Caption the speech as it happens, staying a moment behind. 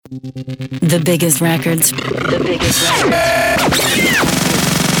The biggest records. The biggest records.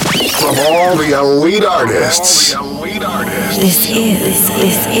 From all the elite artists. This is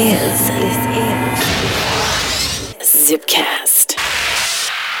Zipcast.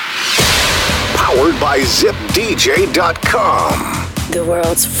 Powered by ZipDJ.com. The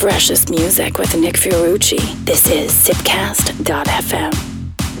world's freshest music with Nick Fiorucci. This is Zipcast.fm.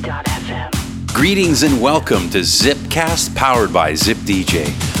 Greetings and welcome to Zipcast, powered by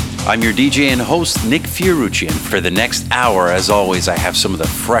ZipDJ. I'm your DJ and host, Nick Fiorucci, and for the next hour, as always, I have some of the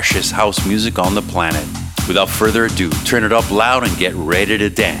freshest house music on the planet. Without further ado, turn it up loud and get ready to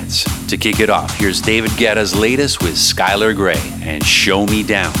dance. To kick it off, here's David Guetta's latest with Skylar Grey and Show Me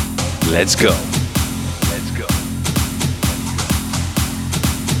Down. Let's go.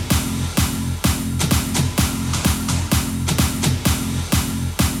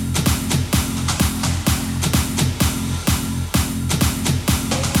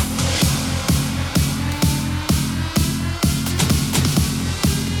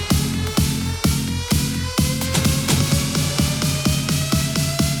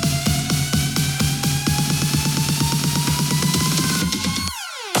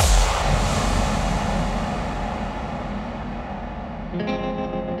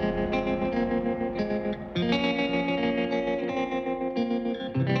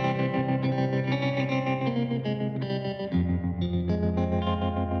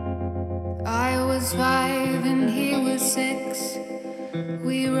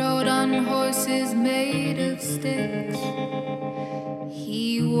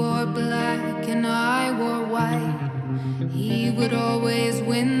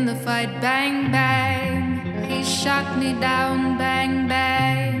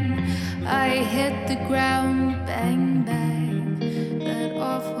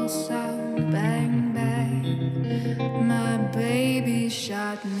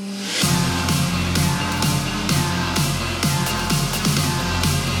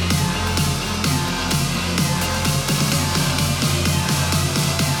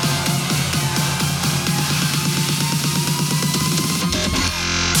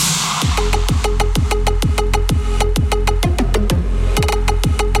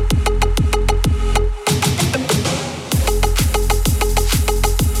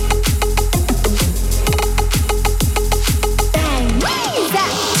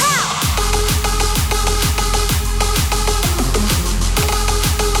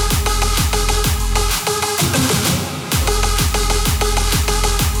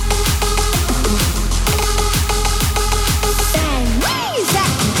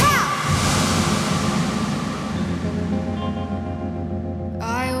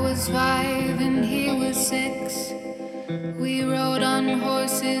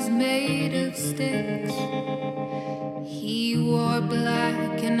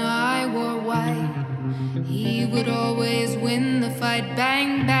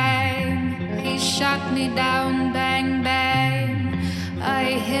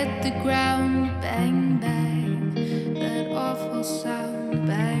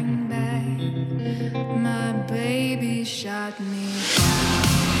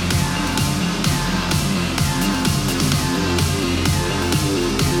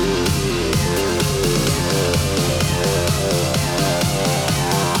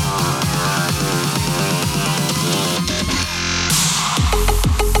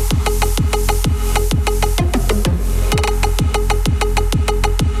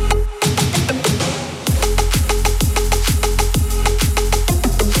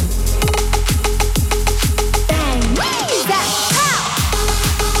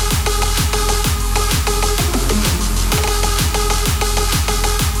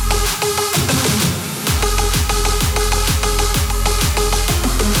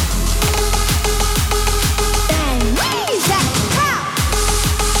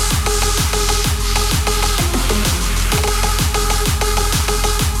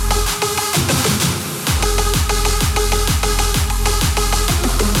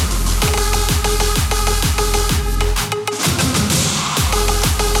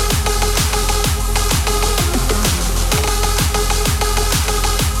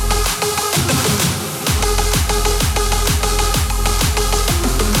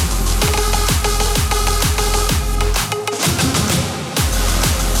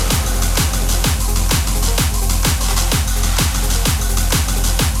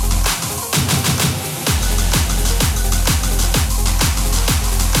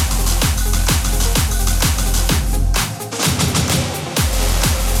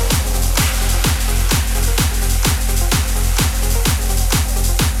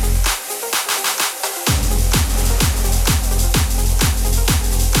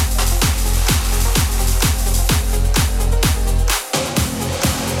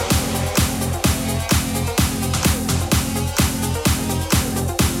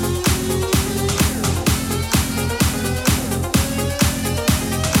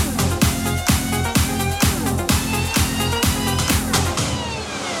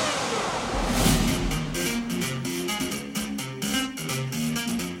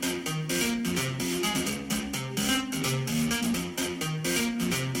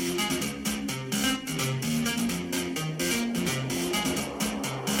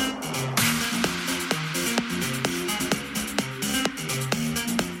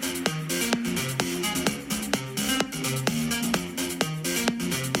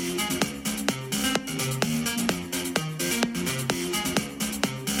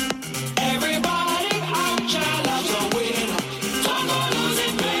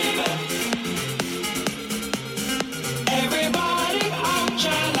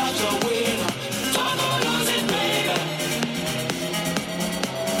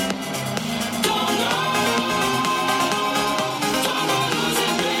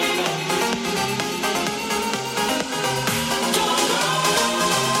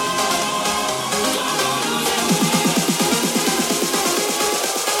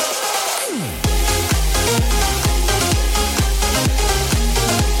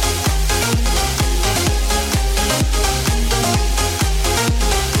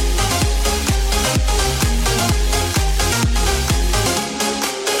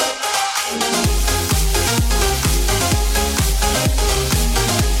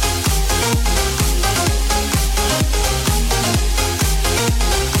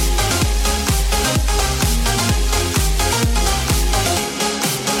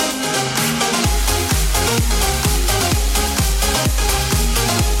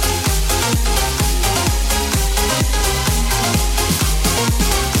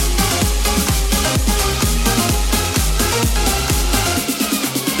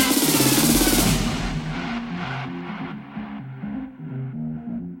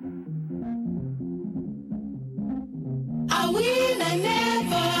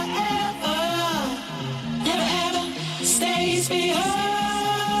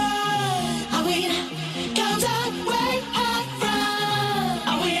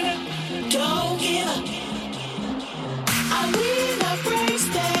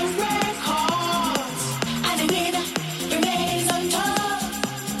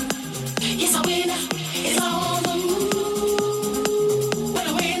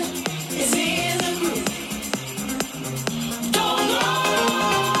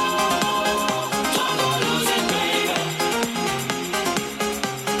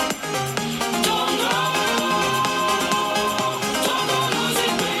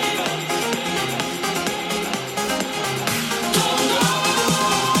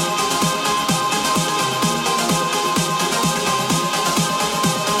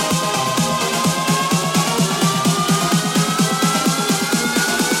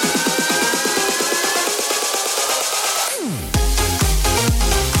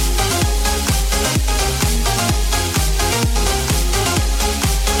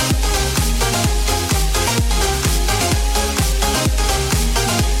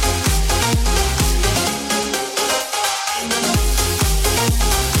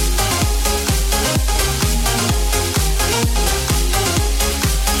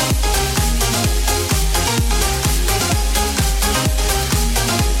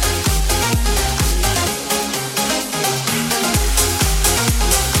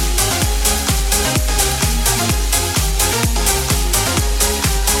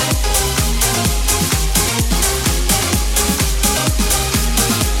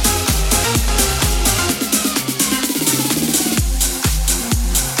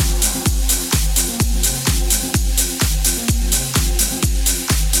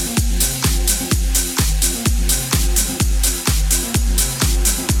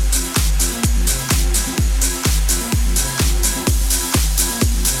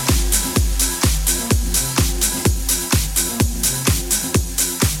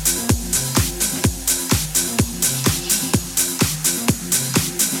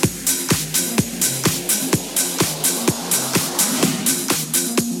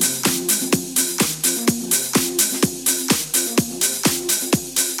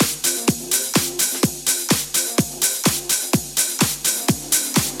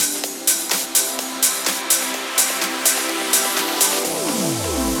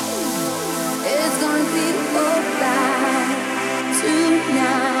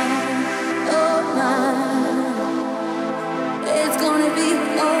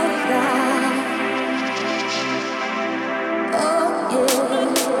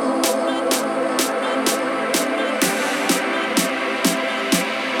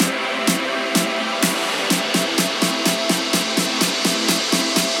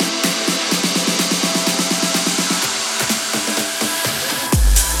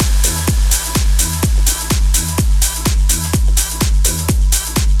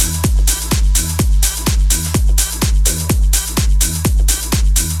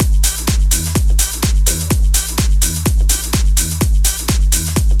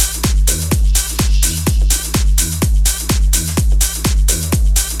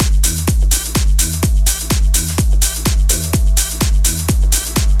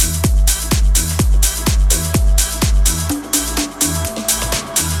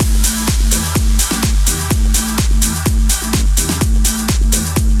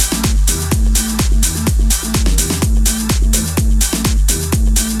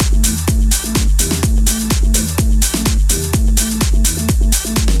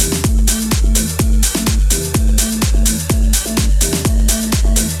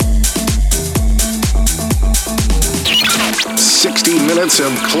 sense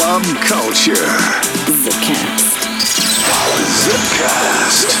of club culture. Zipcast.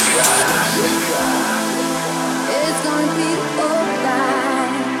 Zipcast. It's gonna be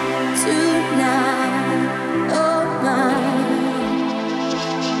alright tonight. Oh my,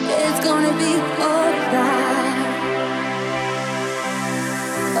 it's gonna be alright.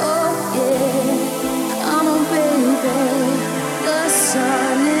 Oh yeah, come on baby. The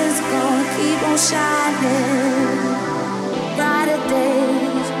sun is gonna keep on shining. Brighter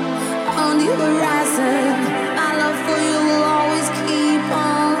days on the horizon. My love for you will always keep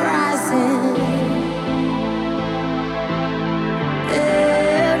on rising.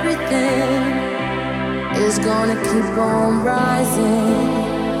 Everything is gonna keep on rising.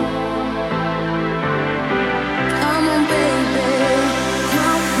 Come on, baby,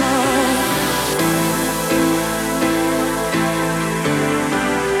 come on.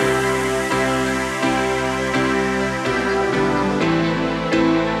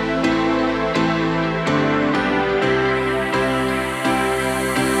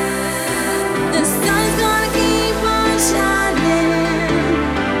 The sun's gonna keep on shining.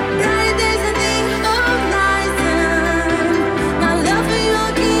 Brighter days on the horizon. My love for you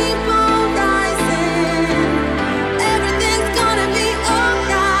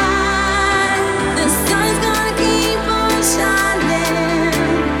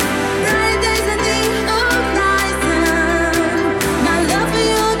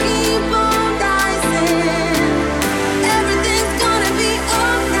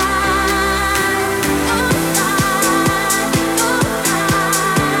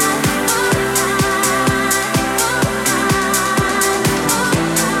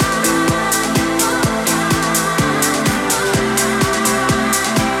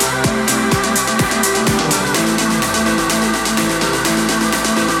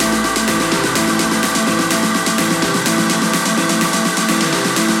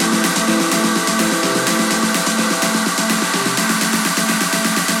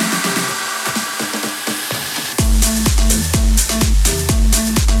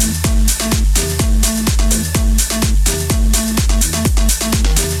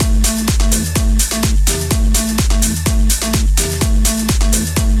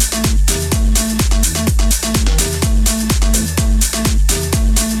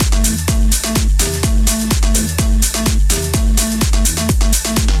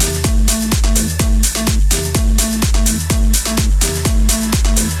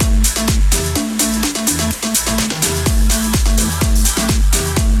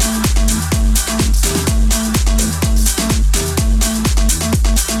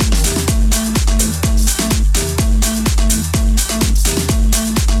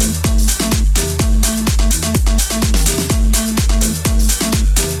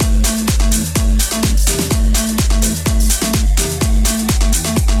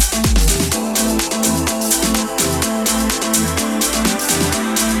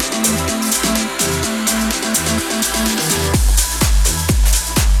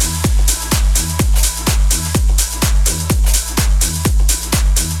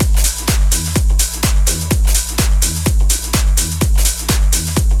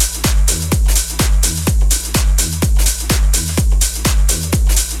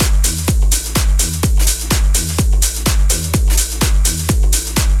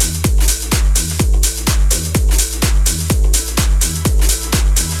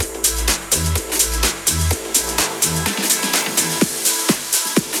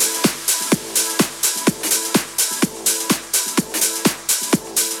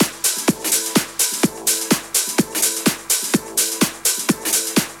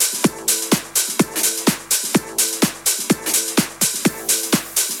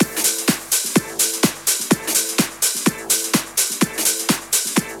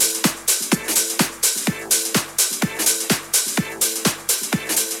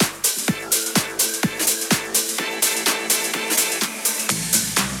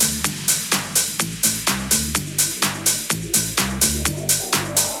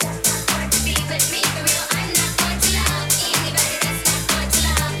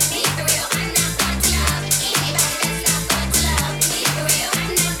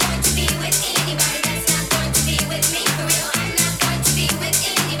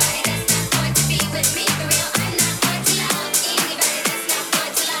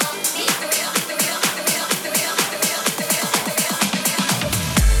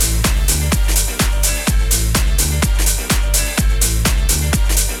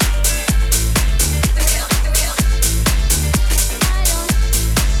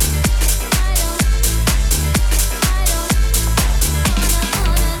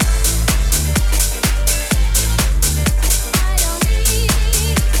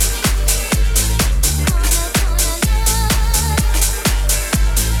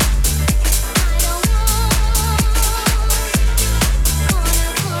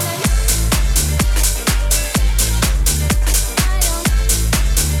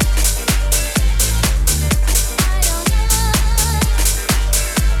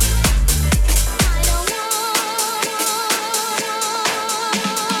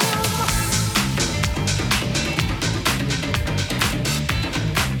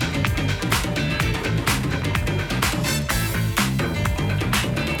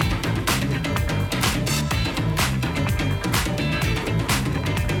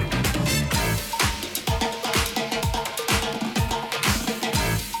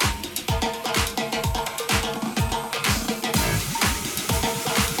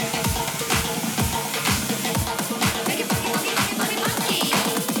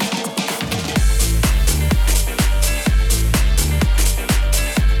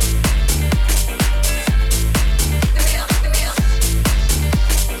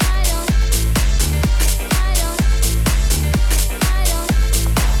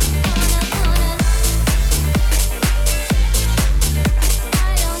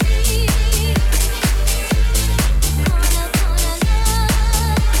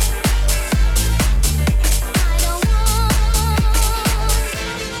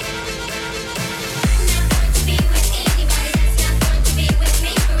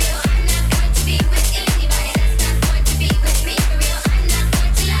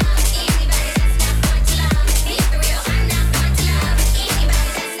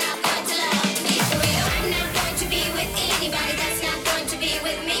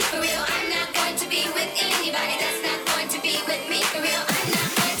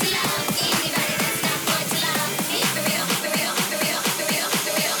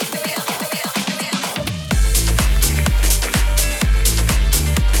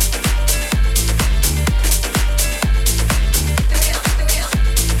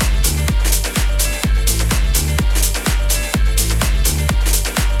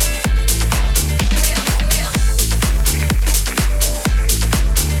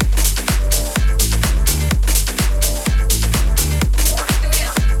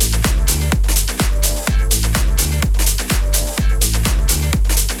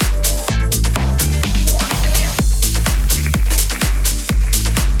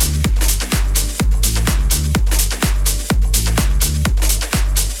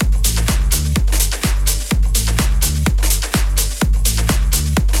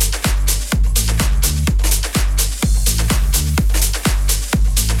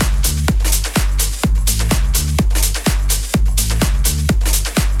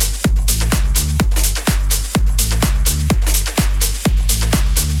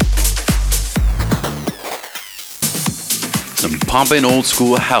pumping old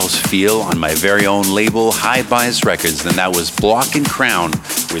school house feel on my very own label, High Bias Records, and that was Block and Crown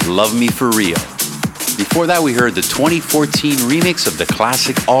with Love Me For Real. Before that, we heard the 2014 remix of the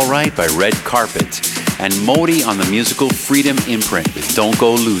classic All Right by Red Carpet, and Modi on the Musical Freedom imprint with Don't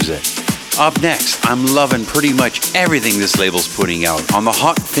Go Lose It. Up next, I'm loving pretty much everything this label's putting out on the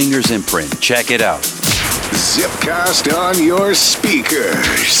Hot Fingers imprint. Check it out. Zipcast on your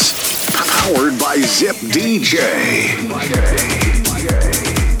speakers. Powered by Zip DJ.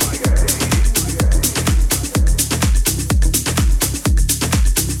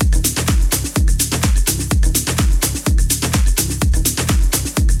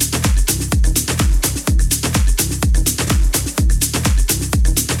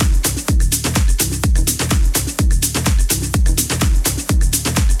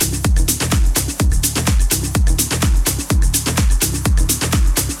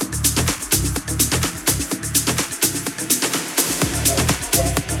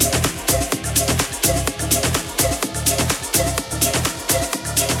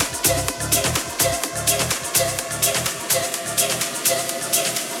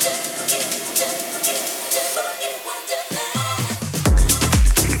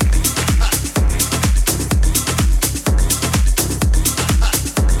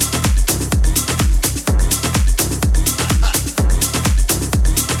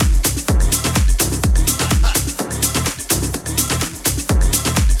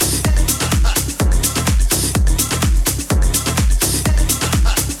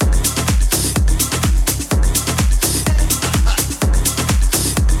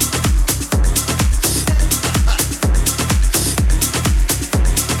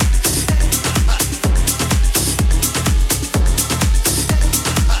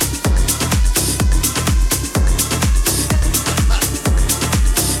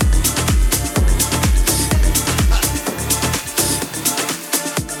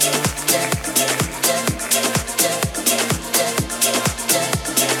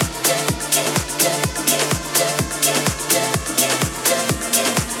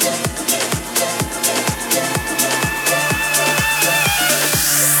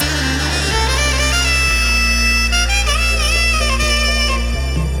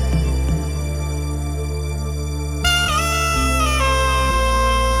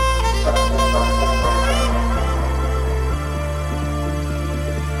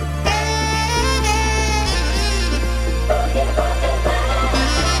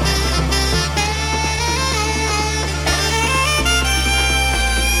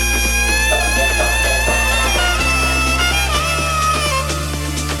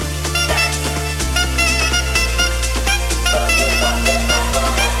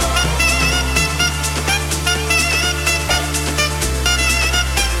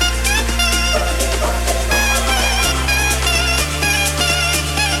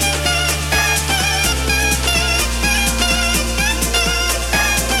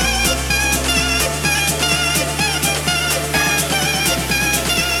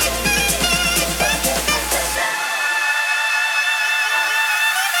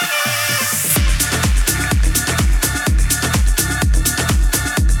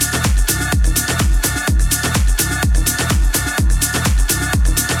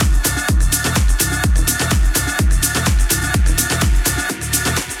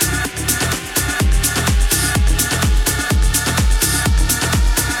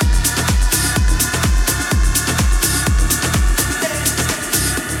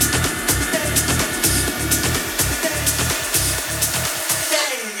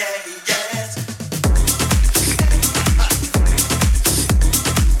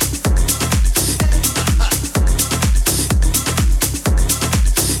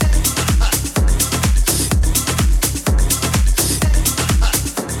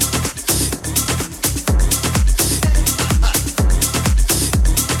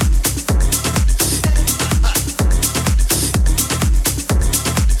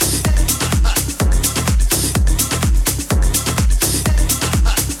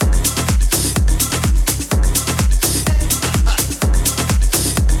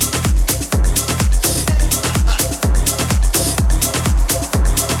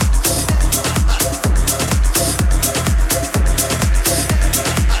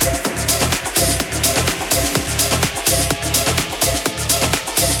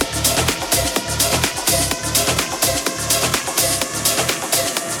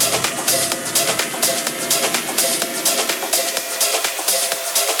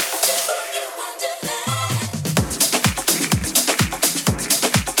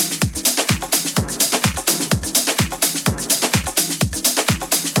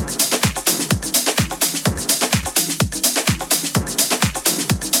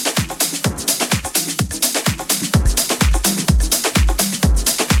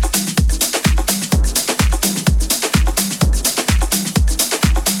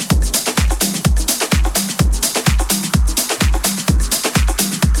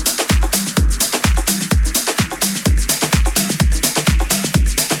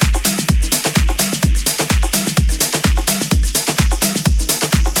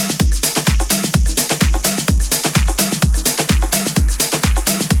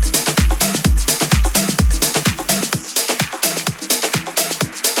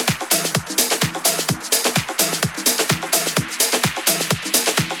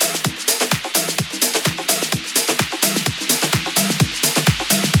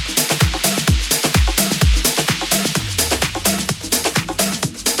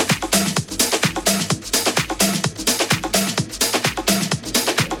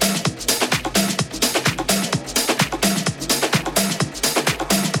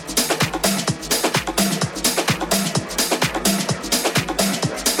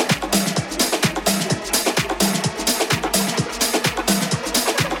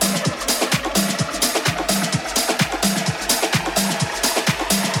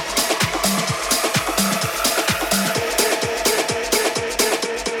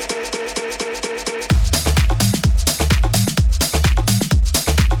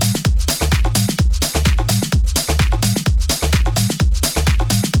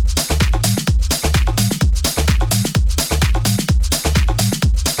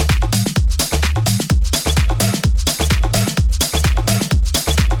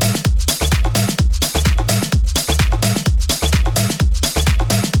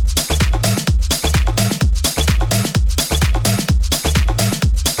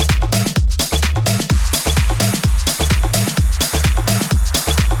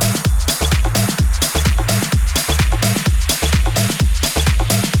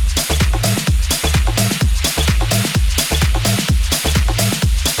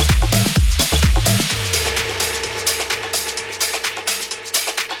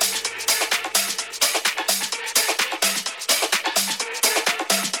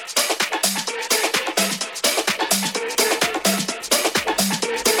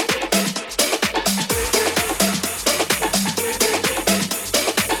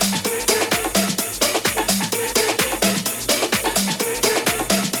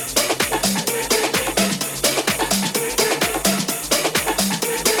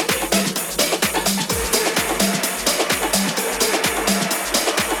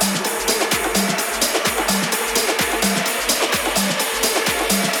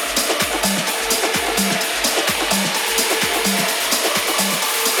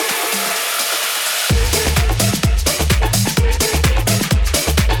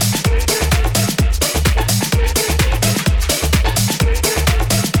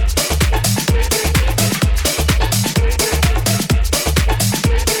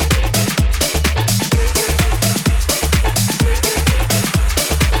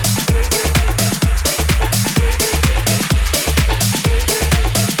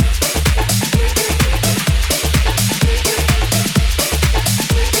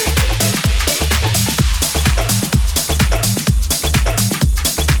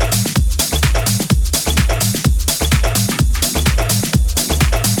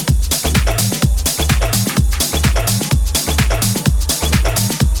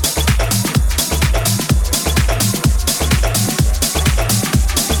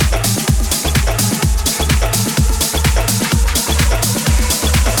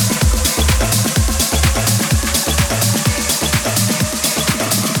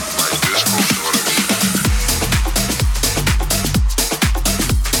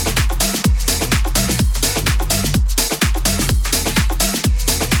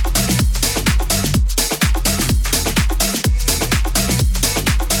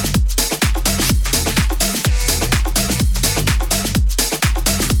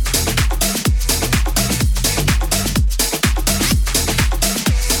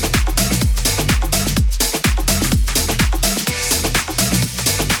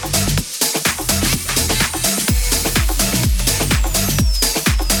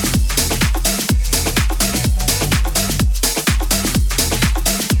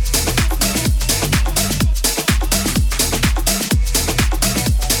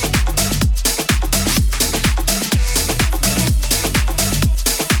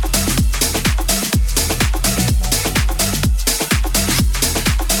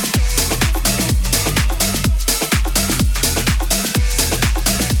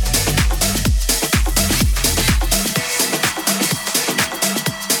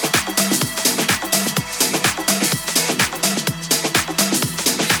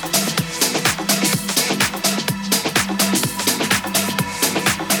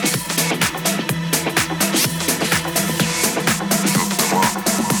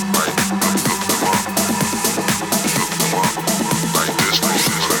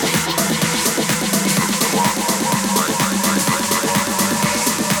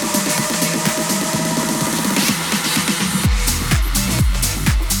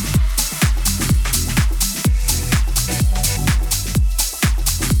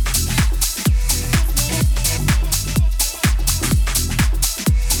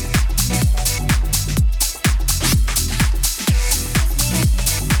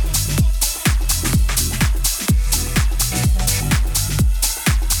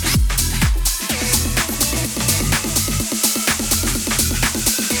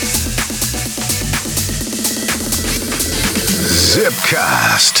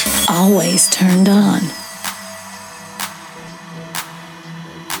 Zipcast. Always turned on.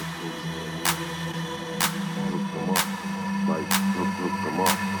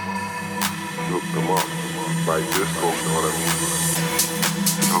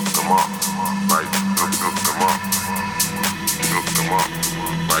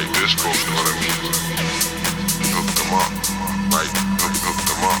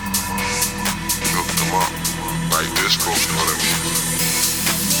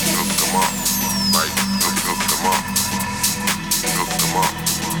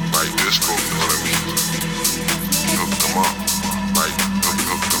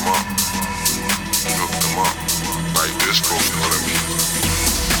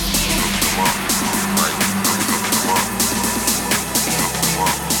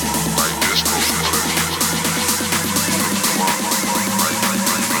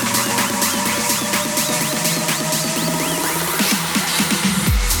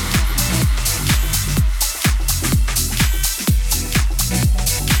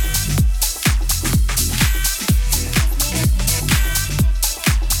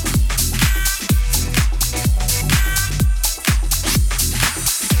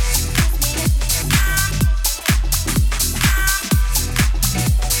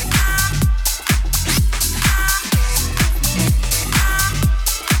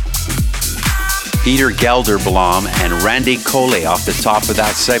 Peter Gelderblom and Randy Cole off the top of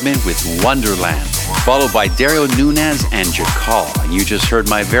that segment with Wonderland, followed by Dario Nunez and Jakal. And you just heard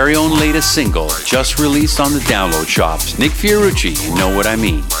my very own latest single, just released on the download shops, Nick Fiorucci, You Know What I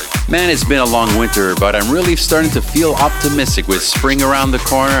Mean. Man, it's been a long winter, but I'm really starting to feel optimistic with spring around the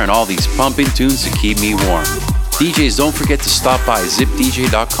corner and all these pumping tunes to keep me warm. DJs, don't forget to stop by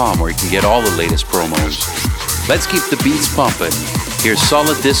zipdj.com where you can get all the latest promos. Let's keep the beats pumping. Here's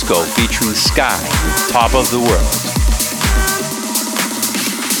Solid Disco featuring Sky, Top of the World.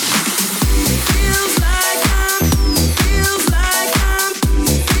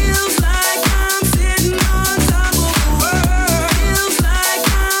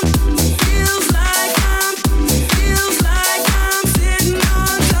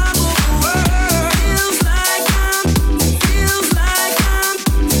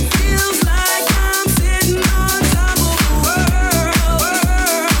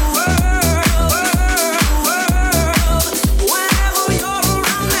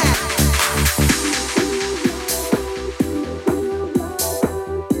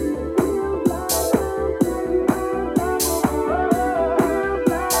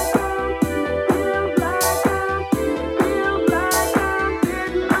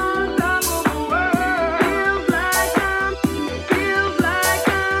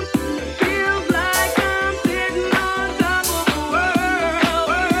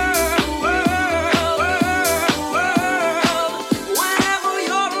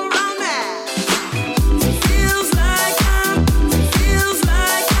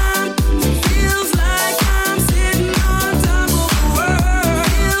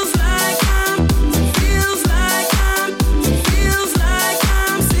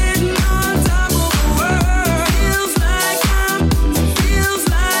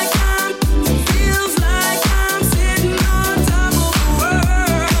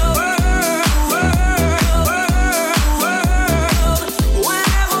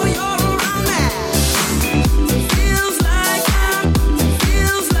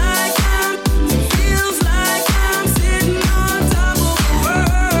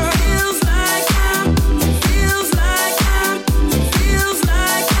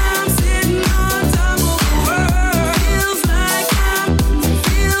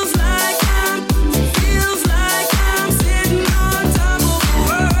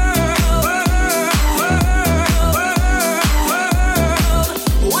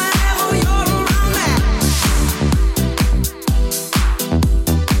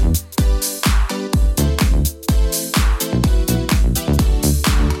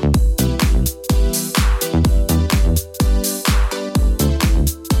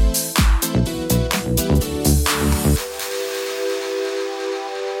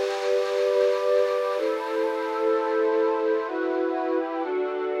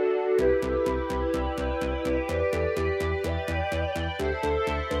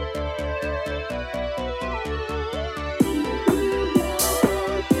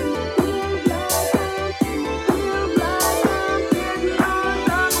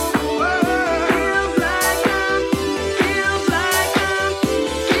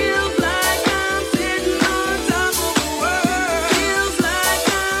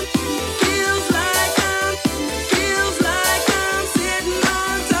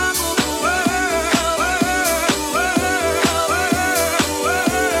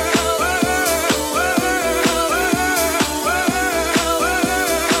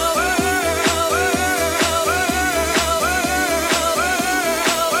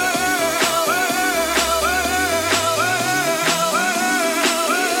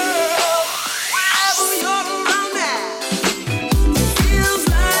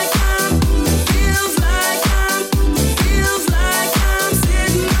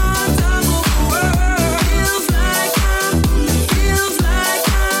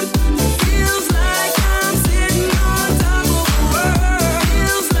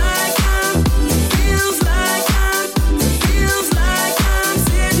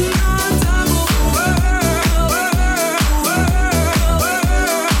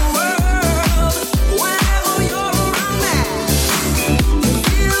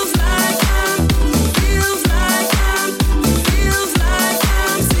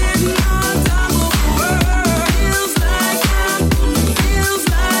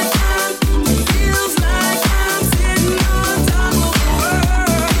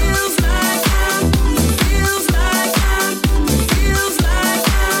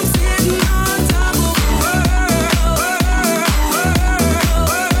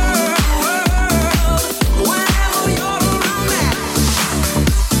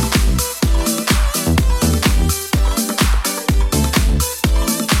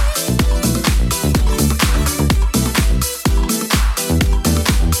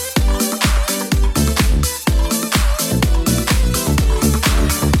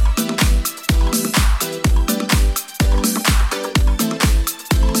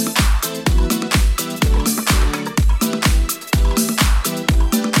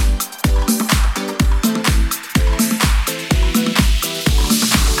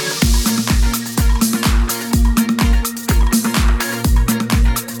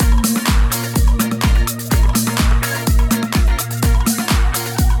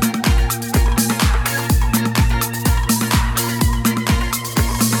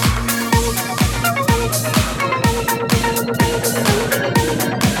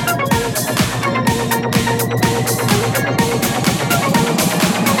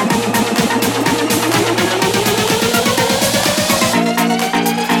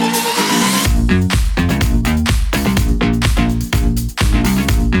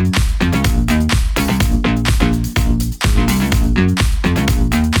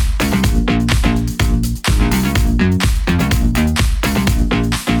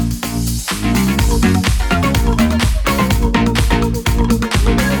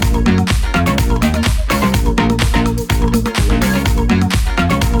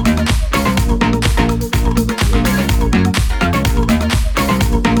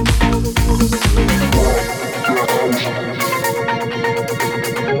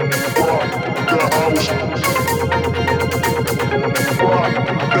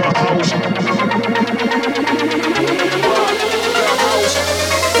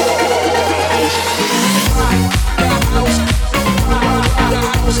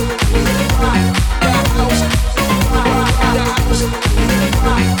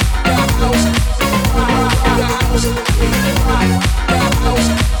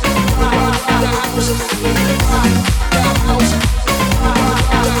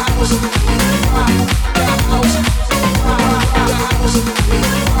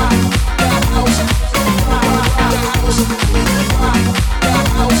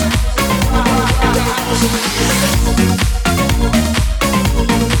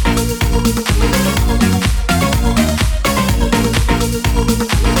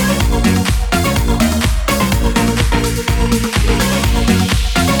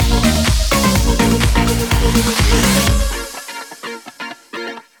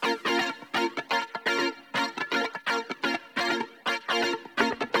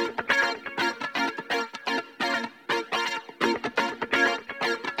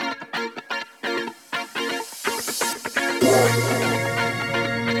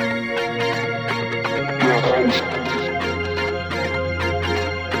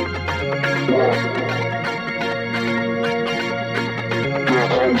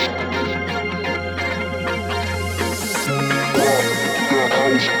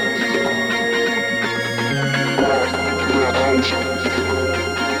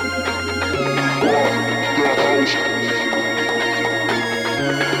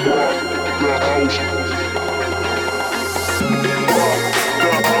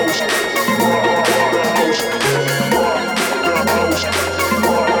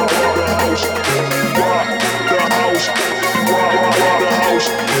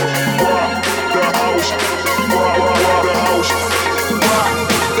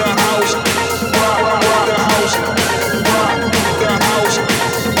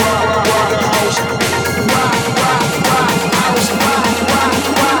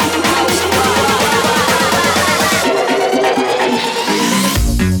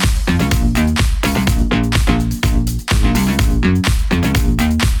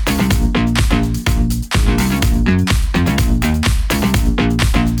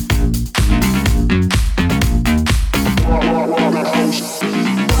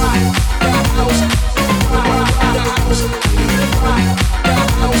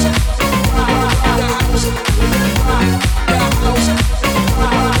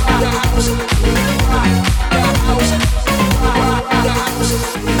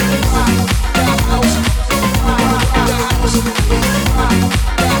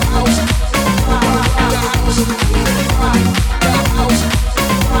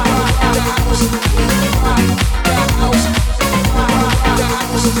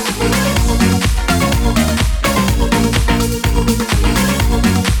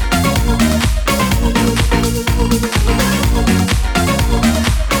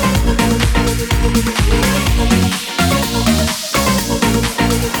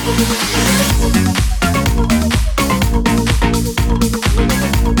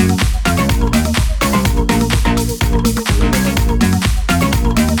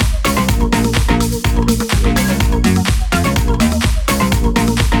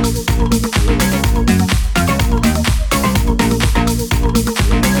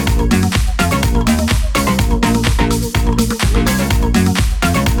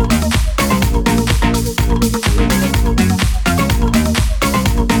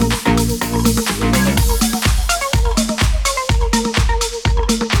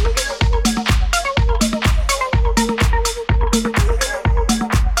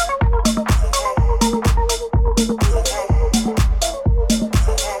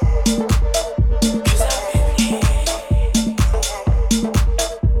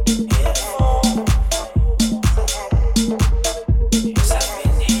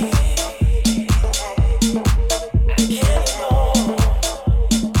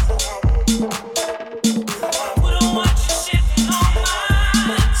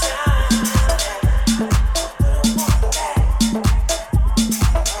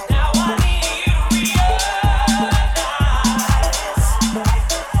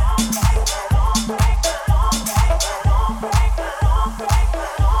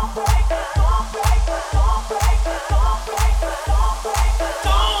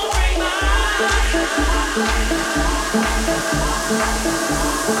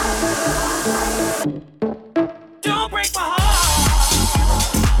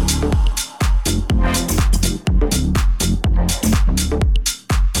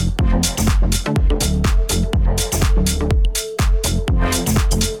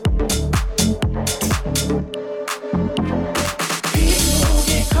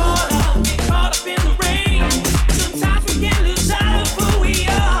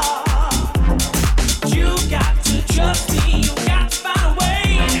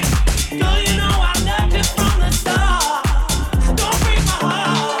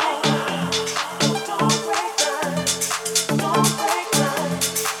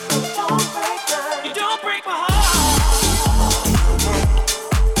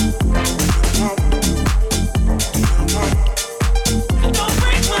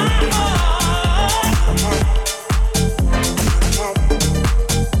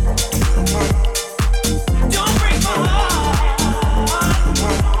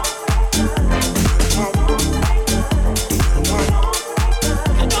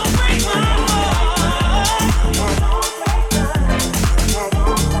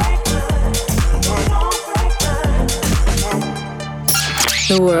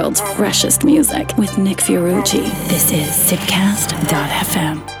 The world's freshest music with Nick Fiorucci. This is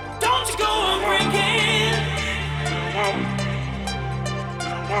Zipcast.fm. Don't you go on breaking.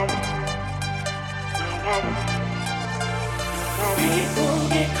 People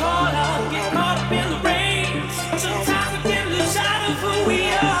get caught up in the rain. Sometimes we can lose sight of who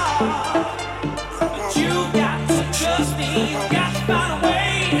we are. But you got to trust me, you got to find a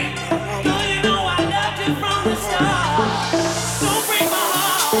way. Girl, you know I loved you from the start. Don't break my heart.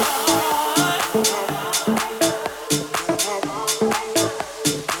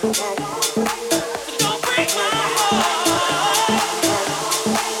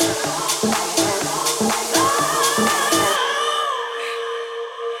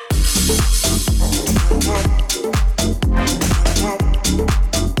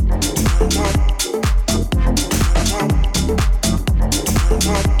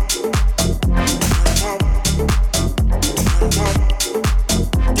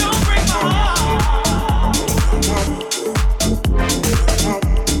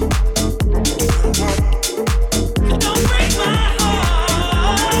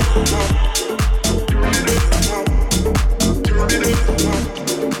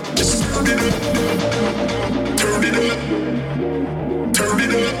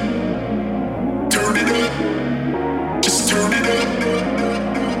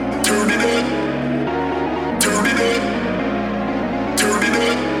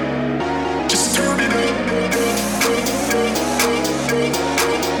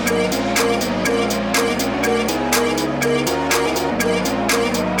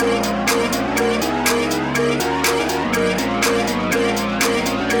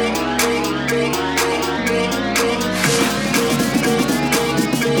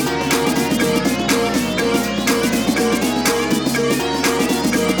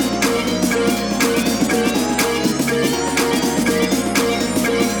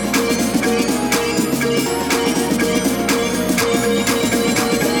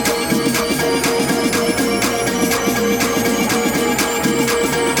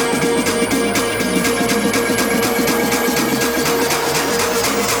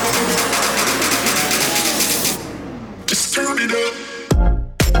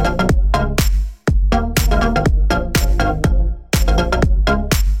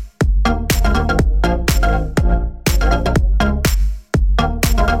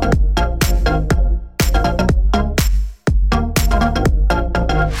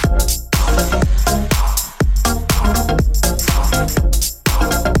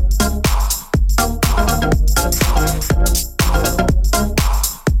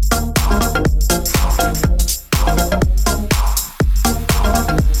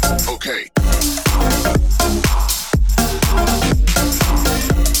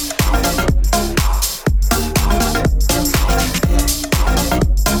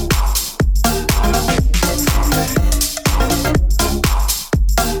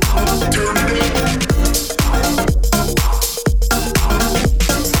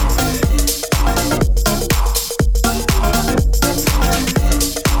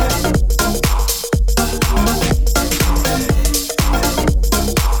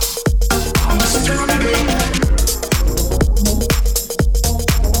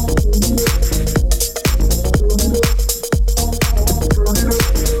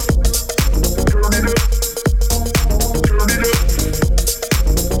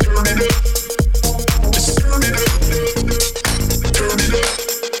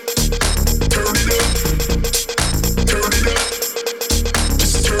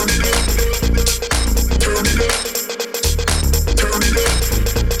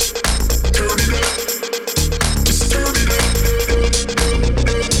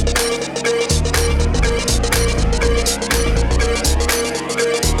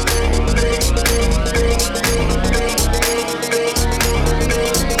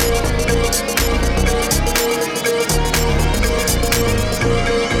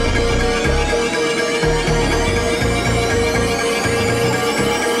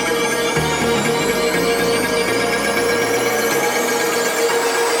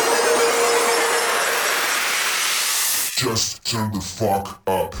 fuck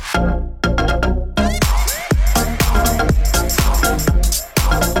up.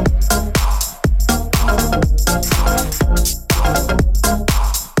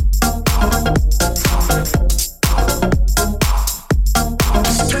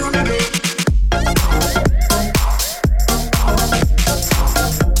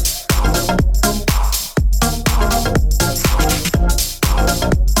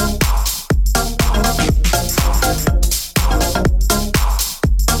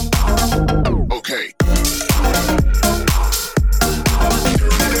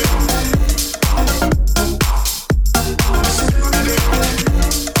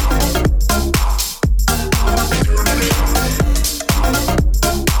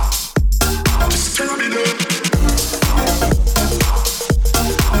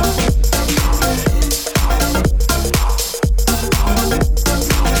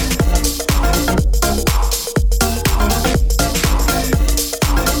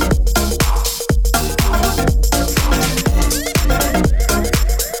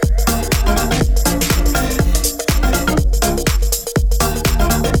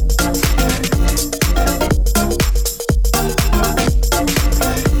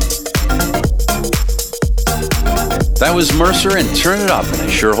 That was Mercer and Turn It Up, and I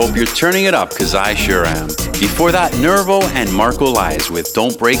sure hope you're turning it up, because I sure am. Before that, Nervo and Marco Lies with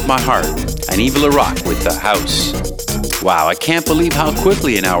Don't Break My Heart, and Evil Rock with The House. Wow, I can't believe how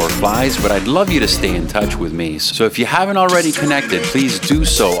quickly an hour flies, but I'd love you to stay in touch with me. So if you haven't already connected, please do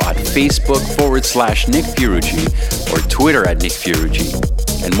so at Facebook/Nick Fiorucci or Twitter @Nick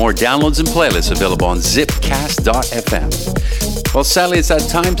Fiorucci. And more downloads and playlists available on zipcast.fm. Well, sadly, it's that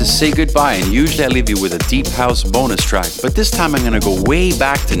time to say goodbye, and usually I leave you with a deep house bonus track, but this time I'm going to go way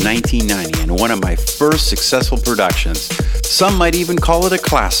back to 1990 and one of my first successful productions. Some might even call it a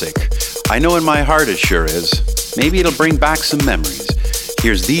classic. I know in my heart it sure is. Maybe it'll bring back some memories.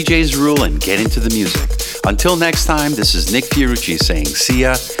 Here's DJ's Rule and Get Into the Music. Until next time, this is Nick Fiorucci saying see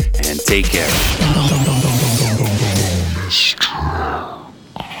ya and take care.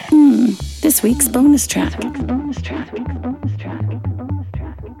 This week's bonus track.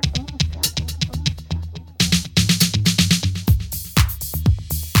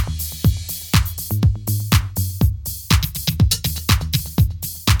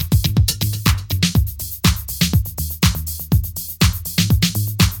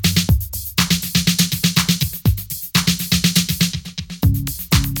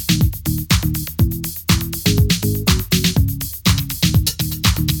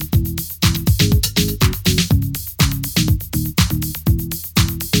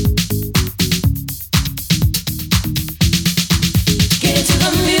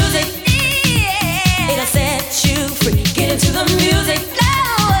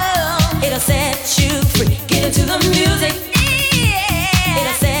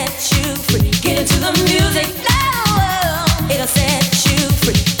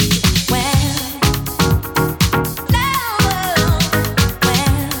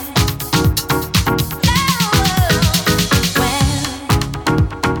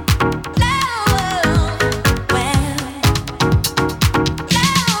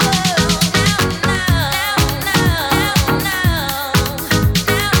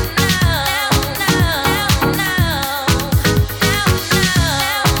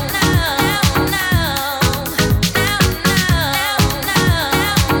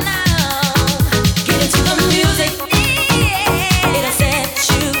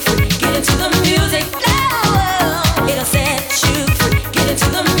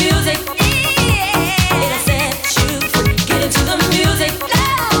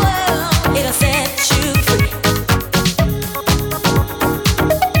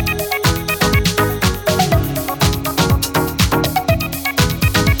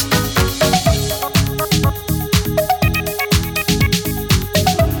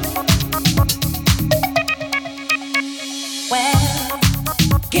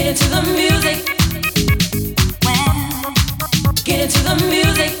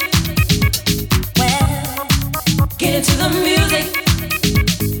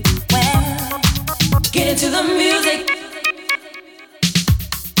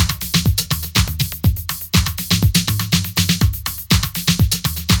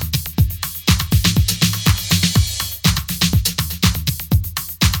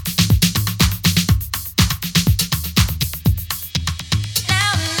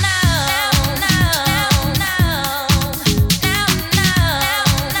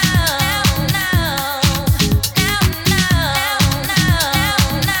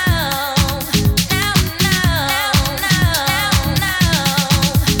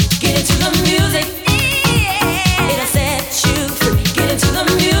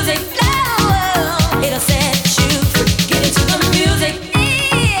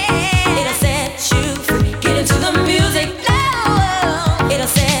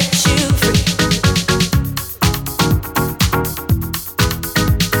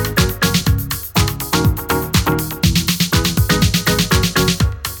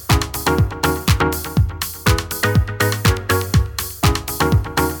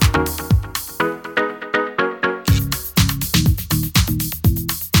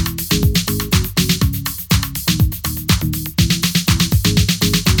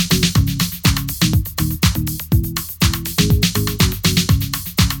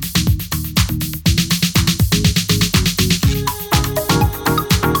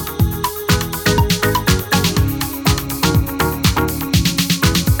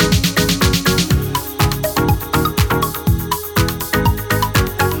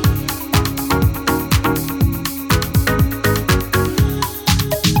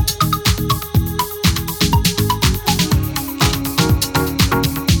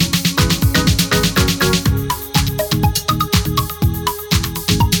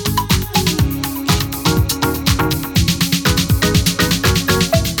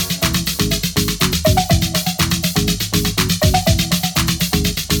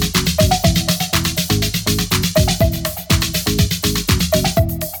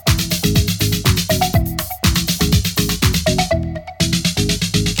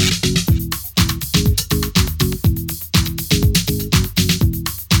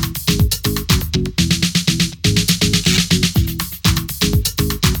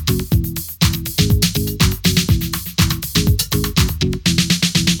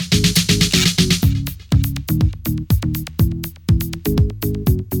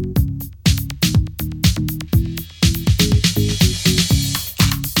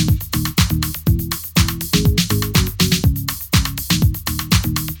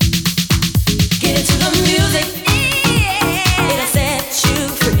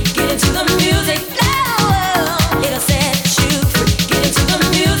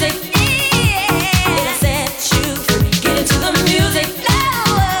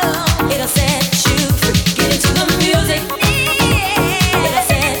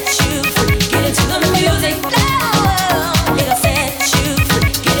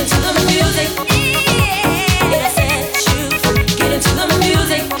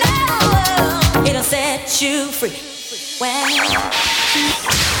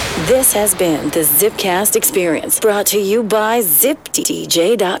 This has been the Zipcast Experience, brought to you by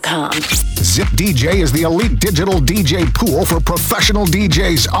ZipDJ.com. Zip DJ is the elite digital DJ pool for professional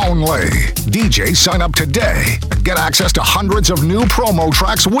DJs only. DJs sign up today and get access to hundreds of new promo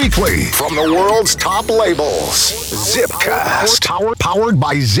tracks weekly from the world's top labels. Zipcast, powered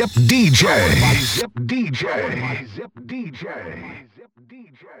by Zip DJ. Zip DJ. Zip DJ.